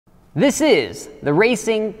This is the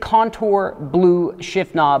Raceseng Contour Blue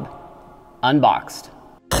shift knob unboxed.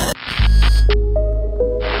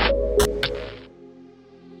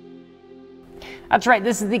 That's right,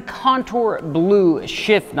 this is the Contour Blue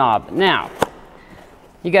shift knob. Now,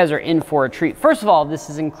 you guys are in for a treat. First of all, this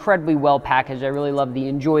is incredibly well packaged. I really love the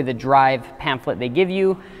Enjoy the Drive pamphlet they give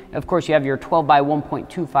you. Of course, you have your 12 by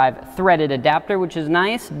 1.25 threaded adapter, which is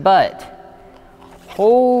nice, but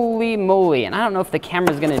holy moly, and I don't know if the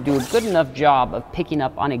camera is going to do a good enough job of picking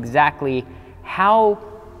up on exactly how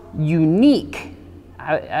unique,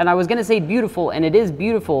 and I was going to say beautiful, and it is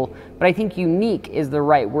beautiful, but I think unique is the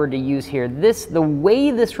right word to use here. The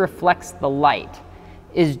way this reflects the light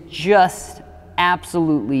is just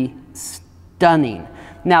absolutely stunning.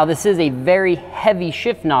 Now, this is a very heavy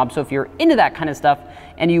shift knob, so if you're into that kind of stuff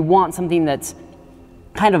and you want something that's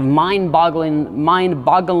kind of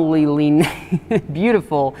mind-bogglingly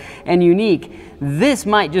beautiful and unique, this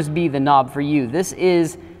might just be the knob for you. This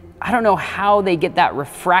is, I don't know how they get that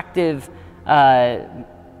refractive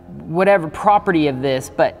whatever property of this,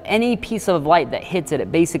 but any piece of light that hits it,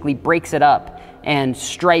 it basically breaks it up and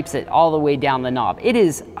stripes it all the way down the knob. It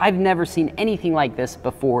is, I've never seen anything like this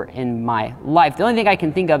before in my life. The only thing I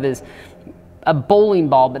can think of is a bowling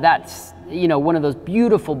ball, but that's, you know, one of those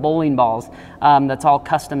beautiful bowling balls that's all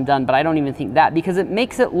custom done, but I don't even think that, because it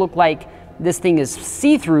makes it look like this thing is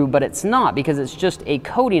see-through, but it's not, because it's just a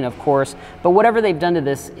coating, of course. But whatever they've done to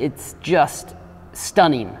this, it's just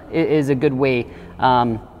stunning. It is a good way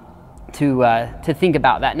to think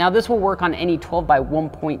about that. Now, this will work on any 12 by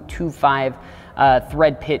 1.25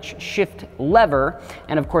 thread pitch shift lever,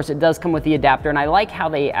 and of course it does come with the adapter, and I like how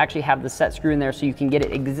they actually have the set screw in there so you can get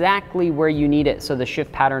it exactly where you need it, so the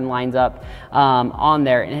shift pattern lines up on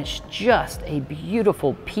there, and it's just a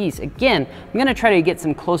beautiful piece. Again, I'm going to try to get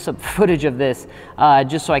some close-up footage of this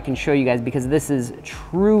just so I can show you guys, because this is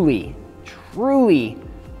truly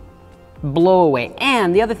blow away.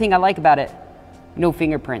 And the other thing I like about it, no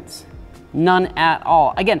fingerprints, none at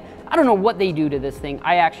all. Again, I don't know what they do to this thing.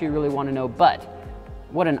 I actually really want to know, but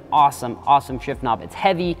what an awesome shift knob. It's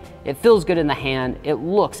heavy, it feels good in the hand, it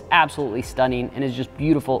looks absolutely stunning, and is just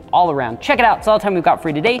beautiful all around. Check it out. It's all the time we've got for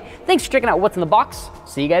you today. Thanks for checking out what's in the box.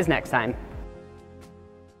 See you guys next time.